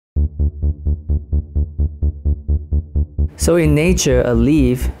So in nature, a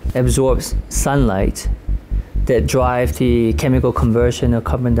leaf absorbs sunlight that drives the chemical conversion of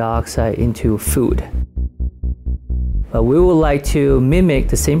carbon dioxide into food. But we would like to mimic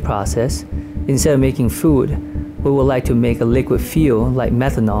the same process. Instead of making food, we would like to make a liquid fuel like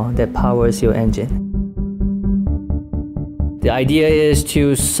methanol that powers your engine. The idea is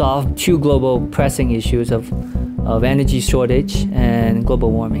to solve two global pressing issues of energy shortage and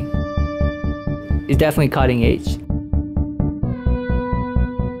global warming. It's definitely cutting edge.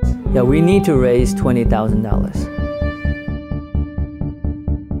 Yeah, we need to raise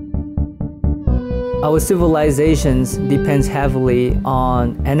 $20,000. Our civilizations depends heavily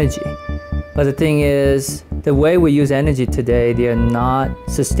on energy. But the thing is, the way we use energy today, they are not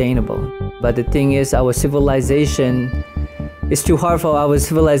sustainable. But the thing is, our civilization, it's too hard for our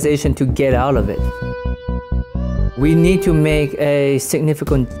civilization to get out of it. We need to make a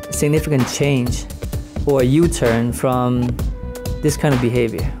significant change or a U-turn from this kind of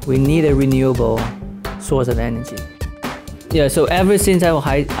behavior. We need a renewable source of energy. Yeah, so ever since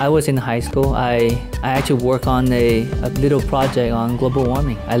I was in high school, I actually worked on a little project on global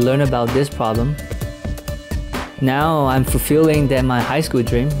warming. I learned about this problem. Now I'm fulfilling my high school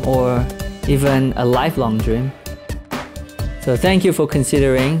dream, or even a lifelong dream. So thank you for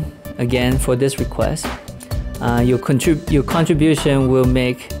considering, again, for this request. Your contribution will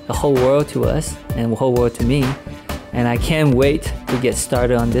make the whole world to us and the whole world to me. And I can't wait to get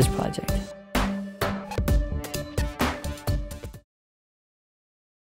started on this project.